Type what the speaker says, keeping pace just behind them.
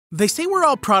They say we're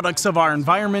all products of our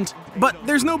environment, but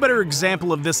there's no better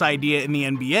example of this idea in the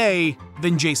NBA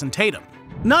than Jayson Tatum.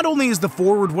 Not only is the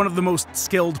forward one of the most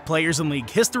skilled players in league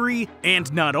history,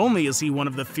 and not only is he one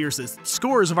of the fiercest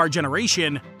scorers of our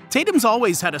generation, Tatum's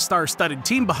always had a star-studded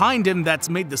team behind him that's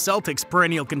made the Celtics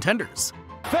perennial contenders.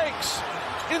 Fakes,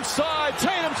 inside,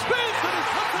 Tatum spins, and he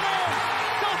puts it in!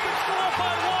 Celtics go up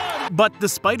by 1! But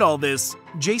despite all this,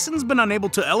 Jayson's been unable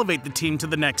to elevate the team to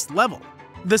the next level.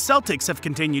 The Celtics have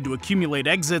continued to accumulate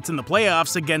exits in the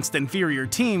playoffs against inferior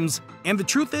teams, and the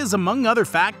truth is, among other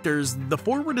factors, the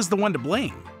forward is the one to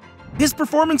blame. His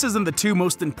performances in the two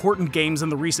most important games in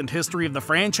the recent history of the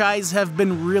franchise have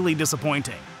been really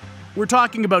disappointing. We're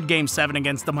talking about Game 7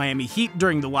 against the Miami Heat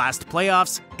during the last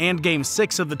playoffs, and Game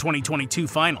 6 of the 2022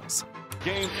 Finals.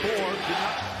 Game 4 did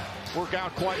not work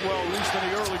out quite well, at least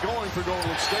in the early going for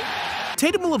Golden State.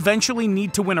 Tatum will eventually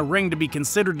need to win a ring to be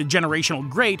considered a generational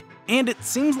great, and it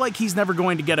seems like he's never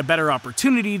going to get a better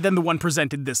opportunity than the one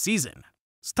presented this season.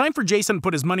 It's time for Jayson to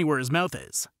put his money where his mouth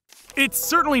is. It's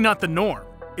certainly not the norm.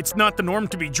 It's not the norm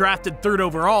to be drafted 3rd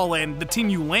overall, and the team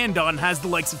you land on has the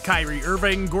likes of Kyrie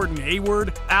Irving, Gordon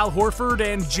Hayward, Al Horford,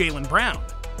 and Jaylen Brown.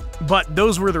 But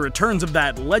those were the returns of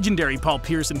that legendary Paul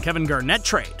Pierce and Kevin Garnett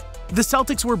trade. The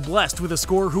Celtics were blessed with a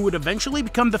scorer who would eventually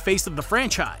become the face of the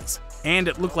franchise, and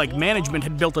it looked like management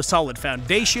had built a solid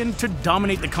foundation to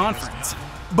dominate the conference.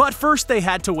 But first they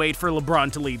had to wait for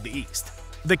LeBron to lead the East.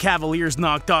 The Cavaliers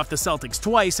knocked off the Celtics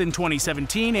twice in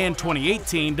 2017 and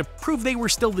 2018 to prove they were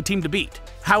still the team to beat.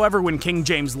 However, when King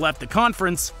James left the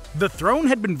conference, the throne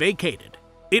had been vacated.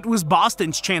 It was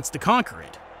Boston's chance to conquer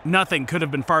it. Nothing could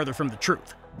have been farther from the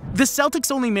truth. The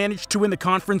Celtics only managed to win the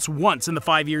conference once in the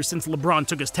 5 years since LeBron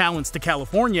took his talents to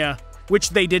California,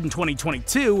 which they did in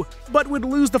 2022, but would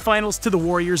lose the finals to the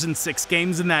Warriors in 6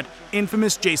 games in that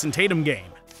infamous Jayson Tatum game.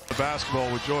 The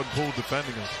basketball with Jordan Poole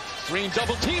defending him. Green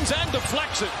double teams and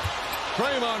deflects it.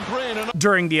 Draymond Green.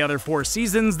 During the other 4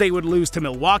 seasons, they would lose to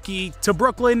Milwaukee, to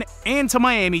Brooklyn, and to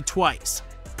Miami twice.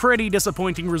 Pretty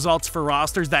disappointing results for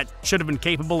rosters that should have been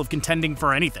capable of contending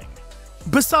for anything.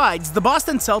 Besides, the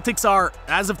Boston Celtics are,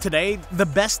 as of today, the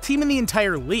best team in the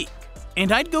entire league.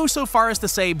 And I'd go so far as to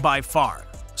say by far.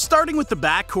 Starting with the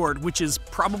backcourt, which is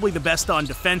probably the best on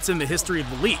defense in the history of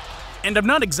the league. And I'm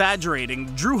not exaggerating,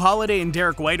 Jrue Holiday and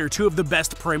Derrick White are 2 of the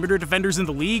best perimeter defenders in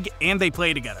the league, and they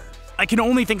play together. I can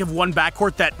only think of one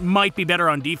backcourt that might be better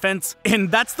on defense,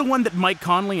 and that's the one that Mike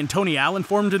Conley and Tony Allen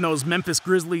formed in those Memphis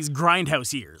Grizzlies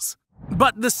grindhouse years.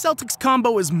 But the Celtics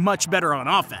combo is much better on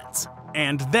offense.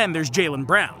 And then there's Jaylen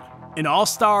Brown, an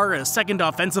all-star, a second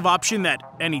offensive option that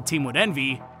any team would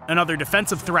envy, another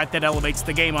defensive threat that elevates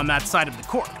the game on that side of the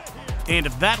court. And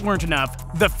if that weren't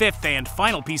enough, the 5th and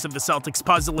final piece of the Celtics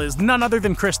puzzle is none other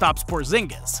than Kristaps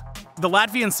Porzingis. The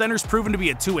Latvian center's proven to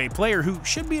be a two-way player who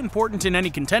should be important in any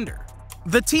contender.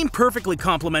 The team perfectly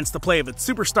complements the play of its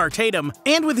superstar Tatum,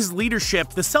 and with his leadership,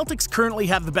 the Celtics currently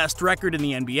have the best record in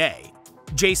the NBA.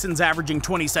 Jayson's averaging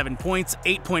 27 points,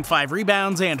 8.5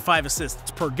 rebounds, and 5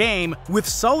 assists per game, with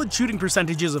solid shooting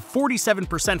percentages of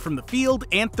 47% from the field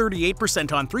and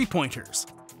 38% on three-pointers.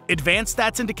 Advanced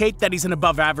stats indicate that he's an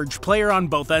above-average player on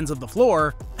both ends of the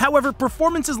floor. However,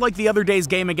 performances like the other day's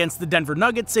game against the Denver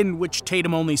Nuggets, in which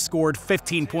Tatum only scored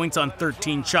 15 points on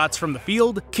 13 shots from the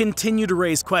field, continue to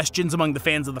raise questions among the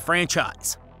fans of the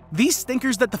franchise. These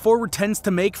stinkers that the forward tends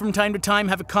to make from time to time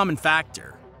have a common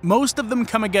factor. Most of them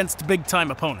come against big-time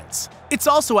opponents. It's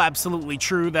also absolutely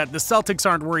true that the Celtics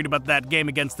aren't worried about that game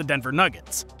against the Denver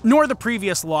Nuggets, nor the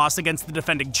previous loss against the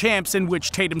defending champs in which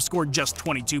Tatum scored just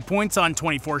 22 points on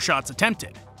 24 shots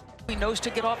attempted. He knows to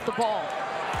get off the ball.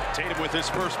 Tatum with his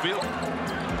first field.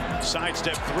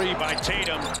 Sidestep 3 by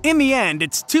Tatum. In the end,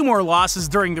 it's 2 more losses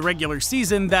during the regular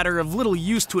season that are of little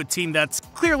use to a team that's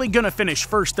clearly gonna finish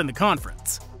first in the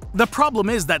conference. The problem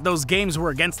is that those games were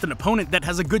against an opponent that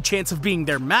has a good chance of being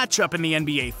their matchup in the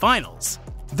NBA Finals.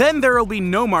 Then there'll be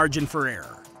no margin for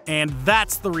error, and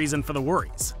that's the reason for the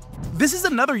worries. This is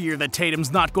another year that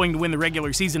Tatum's not going to win the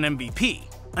regular season MVP.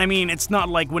 I mean, it's not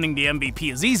like winning the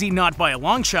MVP is easy, not by a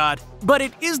long shot, but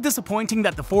it is disappointing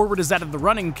that the forward is out of the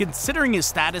running considering his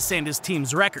status and his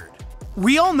team's record.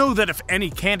 We all know that if any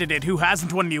candidate who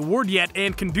hasn't won the award yet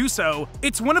and can do so,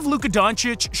 it's one of Luka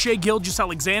Doncic, Shai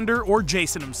Gilgeous-Alexander, or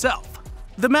Jayson himself.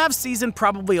 The Mavs season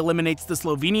probably eliminates the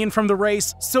Slovenian from the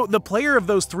race, so the player of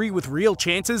those 3 with real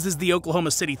chances is the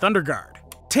Oklahoma City Thunder guard.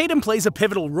 Tatum plays a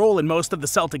pivotal role in most of the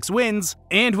Celtics' wins,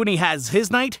 and when he has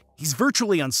his night, he's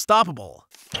virtually unstoppable.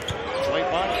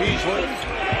 Draymond Beasley.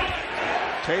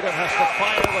 Tatum has to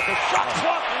fire with the shot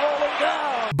clock rolling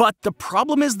down. But the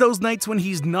problem is those nights when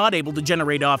he's not able to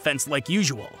generate offense like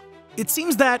usual. It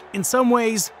seems that, in some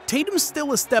ways, Tatum's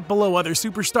still a step below other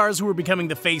superstars who are becoming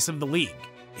the face of the league.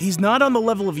 He's not on the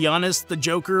level of Giannis, the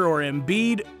Joker, or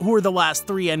Embiid, who are the last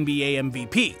 3 NBA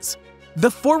MVPs. The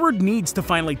forward needs to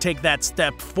finally take that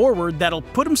step forward that'll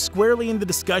put him squarely in the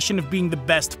discussion of being the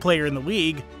best player in the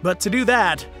league, but to do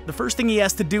that, the first thing he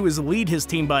has to do is lead his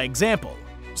team by example.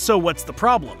 So what's the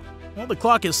problem? Well, the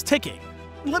clock is ticking.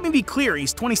 Let me be clear,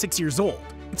 he's 26 years old.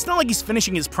 It's not like he's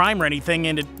finishing his prime or anything,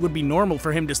 and it would be normal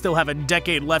for him to still have a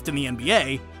decade left in the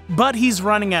NBA, but he's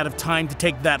running out of time to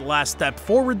take that last step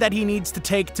forward that he needs to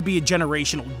take to be a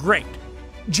generational great.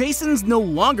 Jayson's no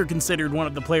longer considered one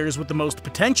of the players with the most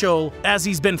potential, as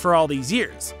he's been for all these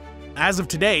years. As of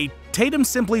today, Tatum's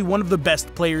simply one of the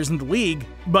best players in the league,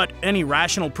 but any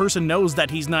rational person knows that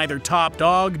he's neither top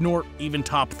dog nor even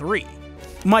top 3.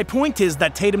 My point is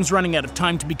that Tatum's running out of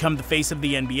time to become the face of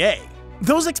the NBA.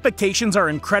 Those expectations are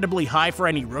incredibly high for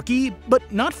any rookie,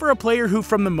 but not for a player who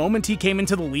from the moment he came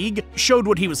into the league showed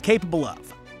what he was capable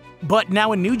of. But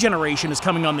now a new generation is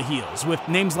coming on the heels, with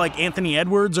names like Anthony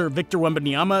Edwards or Victor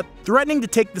Wembanyama threatening to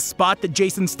take the spot that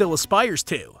Jayson still aspires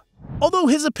to. Although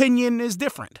his opinion is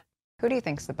different. Who do you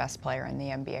think's the best player in the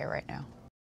NBA right now?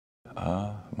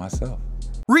 Myself.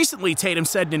 Recently, Tatum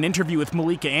said in an interview with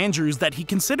Malika Andrews that he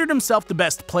considered himself the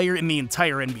best player in the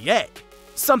entire NBA.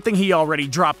 Something he already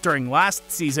dropped during last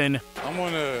season. I'm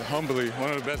humbly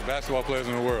one of the best basketball players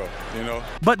in the world, you know?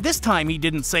 But this time he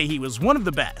didn't say he was one of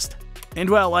the best. And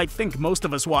well, I think most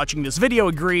of us watching this video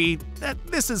agree that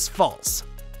this is false.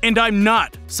 And I'm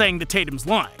not saying that Tatum's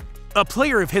lying. A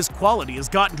player of his quality has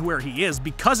gotten to where he is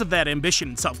because of that ambition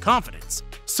and self-confidence.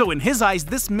 So in his eyes,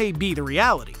 this may be the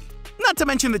reality. Not to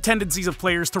mention the tendencies of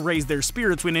players to raise their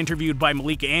spirits when interviewed by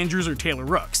Malika Andrews or Taylor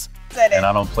Rooks. And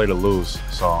I don't play to lose,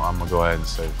 so I'm gonna go ahead and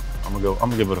say, I'm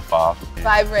gonna give it a 5.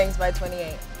 5 rings by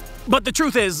 28. But the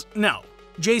truth is, no.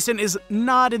 Jayson is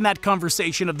not in that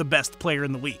conversation of the best player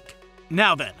in the league.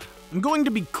 Now then, I'm going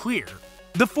to be clear.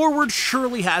 The forward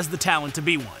surely has the talent to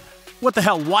be one. What the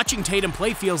hell, watching Tatum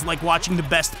play feels like watching the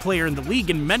best player in the league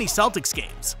in many Celtics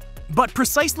games. But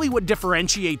precisely what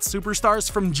differentiates superstars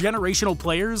from generational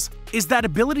players is that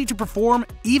ability to perform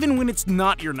even when it's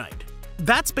not your night.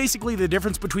 That's basically the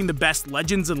difference between the best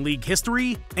legends in league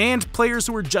history and players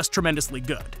who are just tremendously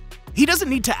good. He doesn't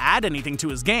need to add anything to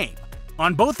his game.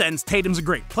 On both ends, Tatum's a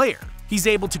great player. He's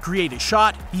able to create a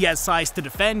shot, he has size to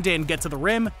defend and get to the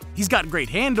rim, he's got great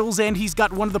handles, and he's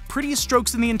got one of the prettiest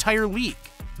strokes in the entire league.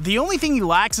 The only thing he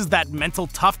lacks is that mental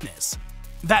toughness.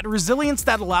 That resilience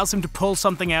that allows him to pull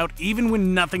something out even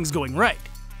when nothing's going right.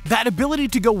 That ability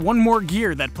to go one more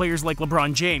gear that players like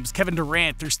LeBron James, Kevin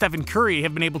Durant, or Stephen Curry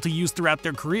have been able to use throughout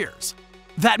their careers.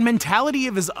 That mentality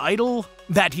of his idol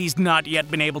that he's not yet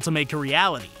been able to make a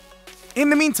reality. In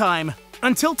the meantime,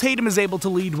 until Tatum is able to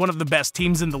lead one of the best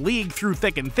teams in the league through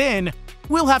thick and thin,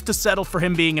 we'll have to settle for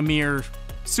him being a mere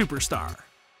superstar.